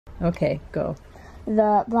Okay, go.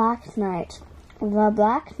 The Black Knight. The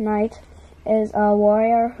Black Knight is a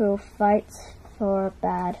warrior who fights for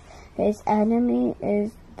bad. His enemy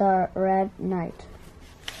is the Red Knight.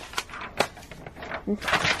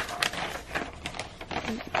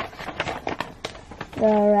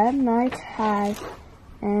 The Red Knight has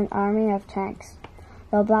an army of tanks.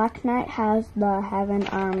 The Black Knight has the Heaven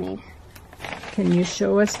Army. Can you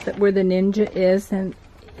show us where the ninja is? And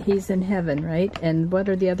he's in heaven, right? And what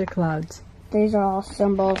are the other clouds? These are all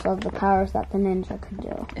symbols of the powers that the ninja could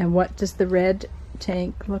do. And what does the red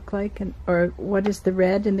tank look like? Or what is the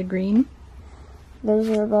red and the green? Those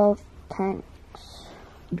are both tanks.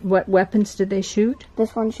 What weapons do they shoot?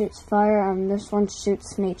 This one shoots fire and this one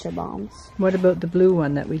shoots nature bombs. What about the blue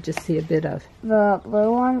one that we just see a bit of? The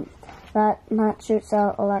blue one, that shoots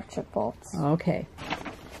out electric bolts. Okay.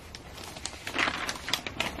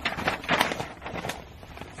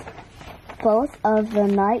 Both of the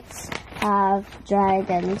knights have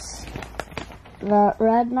dragons. The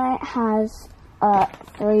Red Knight has a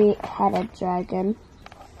 3-headed dragon.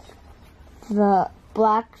 The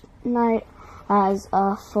Black Knight has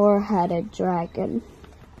a 4-headed dragon.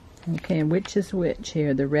 Okay, and which is which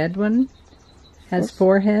here? The red one has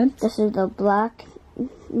 4 heads? This is the Black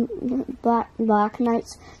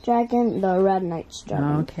Knight's dragon, the Red Knight's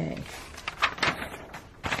dragon. Okay.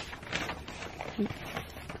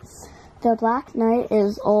 The Black Knight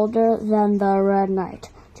is older than the Red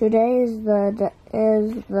Knight. Today is the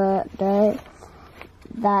day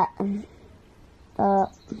that the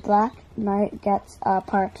Black Knight gets a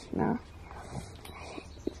partner.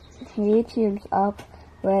 He teams up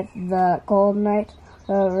with the Gold Knight.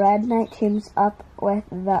 The Red Knight teams up with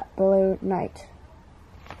the Blue Knight.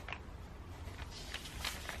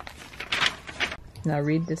 Now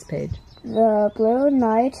read this page. The Blue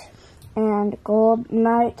Knight and Gold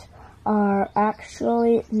Knight are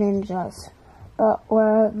actually ninjas, but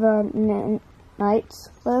where the knights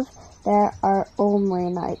live, there are only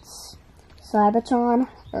knights. Cybertron,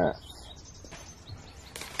 Earth.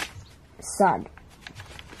 Sun.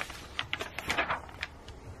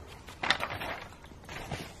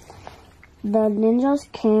 The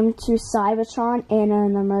ninjas came to Cybertron in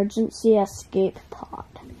an emergency escape pod.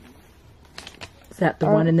 Is that the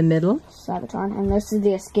one in the middle? Cybertron, and this is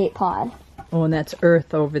the escape pod. Oh, and that's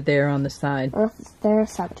Earth over there on the side. Earth is there,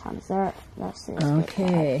 Cybertron is there. That's the escape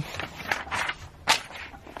Okay.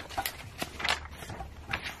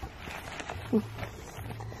 pod.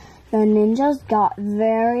 The ninjas got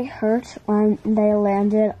very hurt when they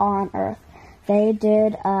landed on Earth. They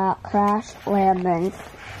did a crash landing.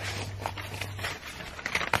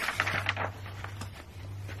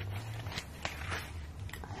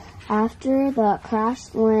 After the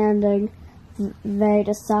crash landing, they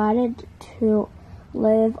decided to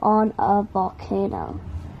live on a volcano.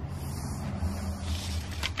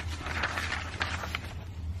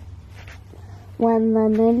 When the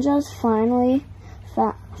ninjas finally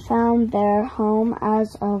found their home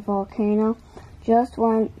as a volcano, just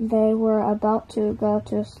when they were about to go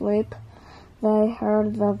to sleep, they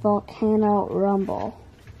heard the volcano rumble.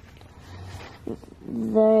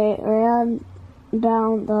 They ran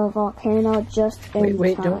down the volcano just in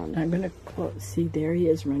Wait, time. don't. I'm going to quote. See, there he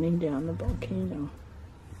is running down the volcano.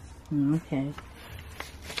 Okay.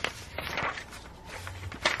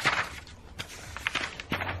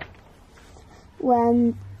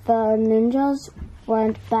 When the ninjas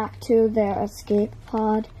went back to their escape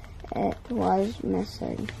pod, it was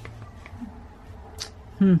missing.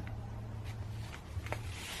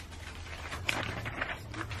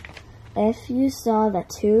 If you saw the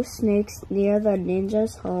 2 snakes near the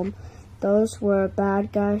ninja's home, those were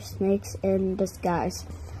bad guy snakes in disguise.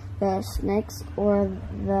 The snakes were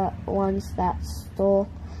the ones that stole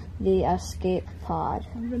the escape pod.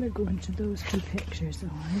 I'm going to go into those 2 pictures.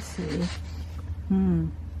 Oh, I see.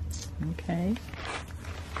 Okay.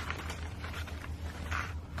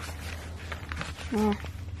 Yeah.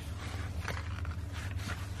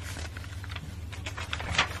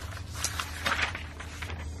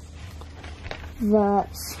 The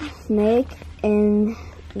snake in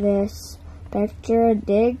this picture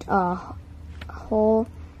digged a hole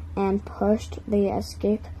and pushed the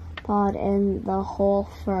escape pod in the hole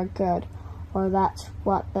for good, or that's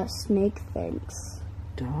what the snake thinks. ...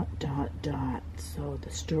 So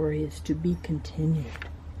the story is to be continued.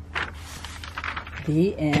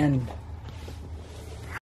 The end.